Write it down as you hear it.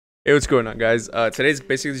Hey, what's going on, guys? Today's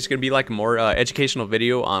basically just gonna be like a more educational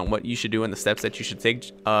video on what you should do and the steps that you should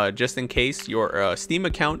take just in case your Steam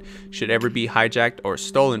account should ever be hijacked or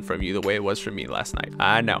stolen from you the way it was for me last night.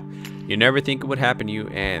 I know you never think it would happen to you,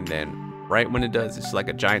 and then right when it does, it's like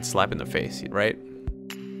a giant slap in the face, right?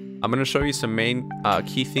 I'm gonna show you some main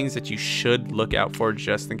key things that you should look out for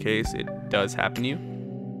just in case it does happen to you.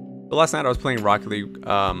 But last night I was playing Rocket League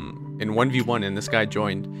in 1v1, and this guy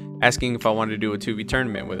joined asking if I wanted to do a 2v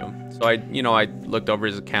tournament with him. So I looked over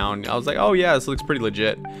his account. I was like, oh yeah, this looks pretty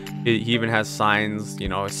legit. He even has signs,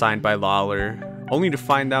 signed by Lawler, only to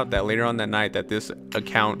find out that later on that night that this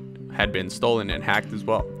account had been stolen and hacked as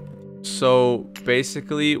well. So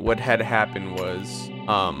basically what had happened was,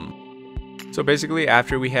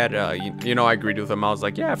 after we had, I agreed with him. I was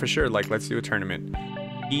like, yeah, for sure. Like, let's do a tournament.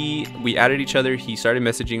 We added each other. He started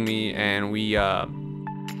messaging me, and we, I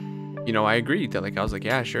agreed that, I was like,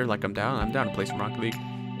 yeah, sure, I'm down to play some Rocket League.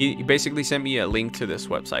 He basically sent me a link to this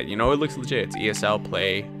website. It looks legit. It's ESL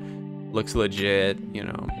Play, looks legit,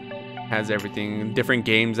 has everything, different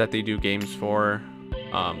games that they do games for.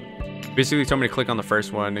 Basically told me to click on the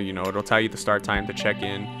first one, it'll tell you the start time to check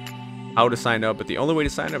in, how to sign up, but the only way to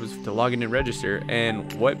sign up is to log in and register.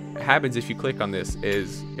 And what happens if you click on this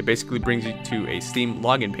is it basically brings you to a Steam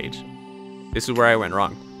login page. This is where I went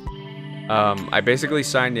wrong. I basically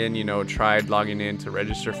signed in, tried logging in to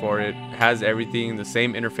register for it. Has everything, the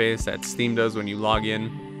same interface that Steam does when you log in.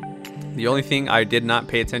 The only thing I did not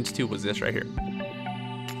pay attention to was this right here.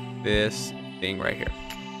 This thing right here.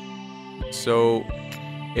 So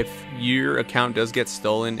if your account does get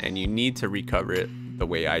stolen and you need to recover it the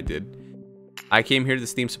way I did, I came here to the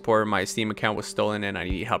Steam support. My Steam account was stolen and I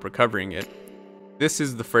need help recovering it. This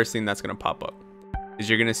is the first thing that's going to pop up. Is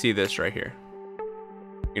you're going to see this right here.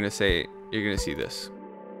 You're gonna see this.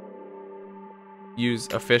 Use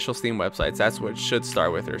official Steam websites. That's what it should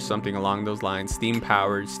start with, or something along those lines. Steam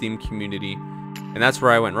powered, Steam community. And that's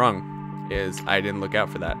where I went wrong, is I didn't look out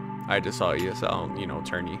for that. I just saw ESL,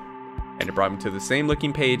 tourney. And it brought me to the same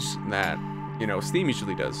looking page that, Steam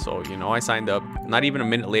usually does. So, I signed up. Not even a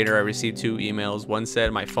minute later, I received 2 emails. One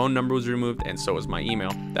said my phone number was removed, and so was my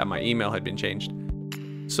email, that my email had been changed.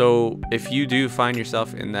 So if you do find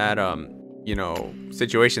yourself in that,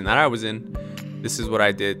 situation that I was in, this is what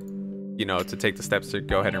I did, to take the steps to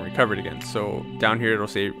go ahead and recover it again. So down here it'll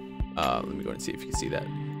say, let me go and see if you can see that.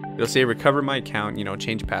 It'll say recover my account,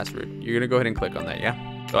 change password. You're gonna go ahead and click on that, yeah?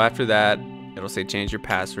 So after that, it'll say change your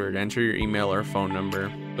password, enter your email or phone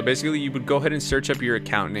number. So basically you would go ahead and search up your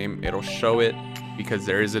account name. It'll show it because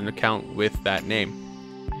there is an account with that name.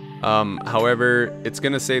 However, it's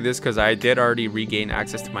gonna say this because I did already regain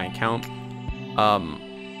access to my account.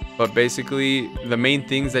 But basically, the main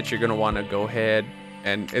things that you're going to want to go ahead,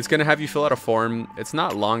 and it's going to have you fill out a form. It's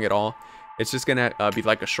not long at all. It's just going to be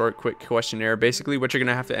like a short, quick questionnaire. Basically, what you're going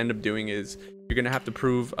to have to end up doing is you're going to have to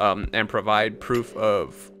prove and provide proof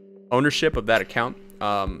of ownership of that account.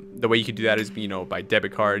 The way you can do that is, by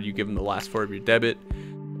debit card. You give them the last 4 of your debit.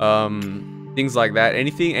 Things like that.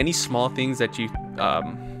 Any small things that you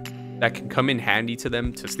that can come in handy to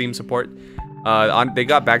them, to Steam support. They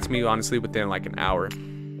got back to me, honestly, within like an hour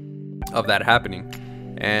of that happening,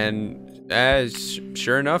 and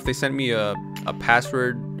sure enough, they sent me a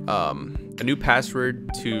password, a new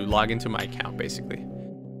password to log into my account, basically.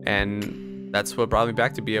 And that's what brought me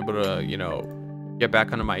back to be able to get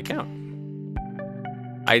back onto my account.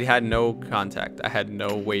 I had no contact. I had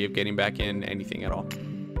no way of getting back in anything at all.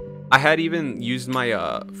 I had even used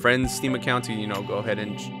my friend's Steam account to go ahead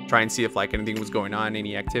and try and see if anything was going on,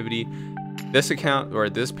 any activity. This account, or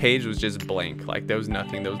this page, was just blank. There was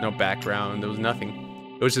nothing. There was no background. There was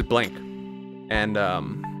nothing. It was just blank. And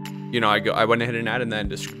I went ahead and added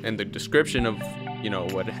that in the description of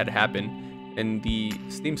what had happened in the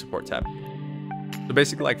Steam support tab. So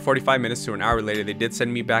basically, 45 minutes to an hour later, they did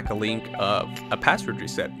send me back a link of a password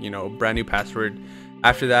reset. Brand new password.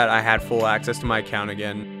 After that, I had full access to my account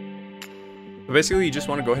again. So basically, you just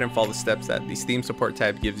want to go ahead and follow the steps that the Steam support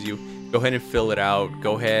tab gives you. Go ahead and fill it out.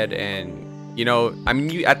 Go ahead and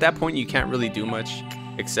at that point you can't really do much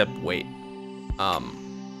except wait.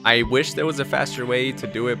 I wish there was a faster way to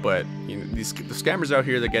do it, but the scammers out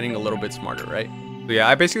here, they're getting a little bit smarter, right? So yeah,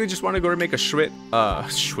 I basically just want to go to make a the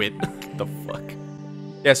fuck.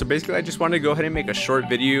 Yeah, so basically I just wanted to go ahead and make a short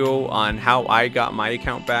video on how I got my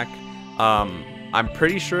account back. I'm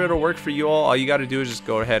pretty sure it'll work for you all. All you got to do is just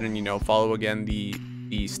go ahead and follow again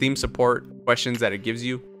the Steam support questions that it gives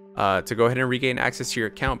you to go ahead and regain access to your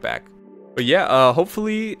account back. But yeah,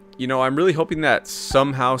 hopefully, I'm really hoping that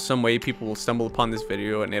somehow, some way, people will stumble upon this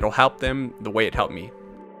video and it'll help them the way it helped me.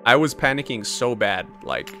 I was panicking so bad,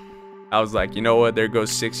 I was like, you know what? There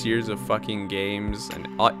goes 6 years of fucking games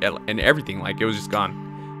and everything. Like, it was just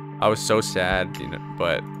gone. I was so sad, you know.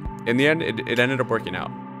 But in the end, it ended up working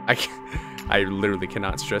out. I literally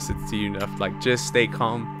cannot stress it to you enough. Like, just stay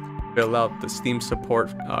calm. Fill out the Steam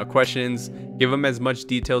support questions. Give them as much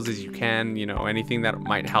details as you can. You know, anything that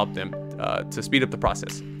might help them to speed up the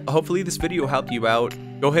process. Hopefully this video helped you out.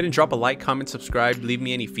 Go ahead and drop a like, comment, subscribe. Leave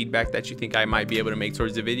me any feedback that you think I might be able to make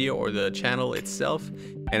towards the video or the channel itself.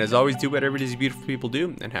 And as always, do whatever it is you beautiful people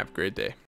do, and have a great day.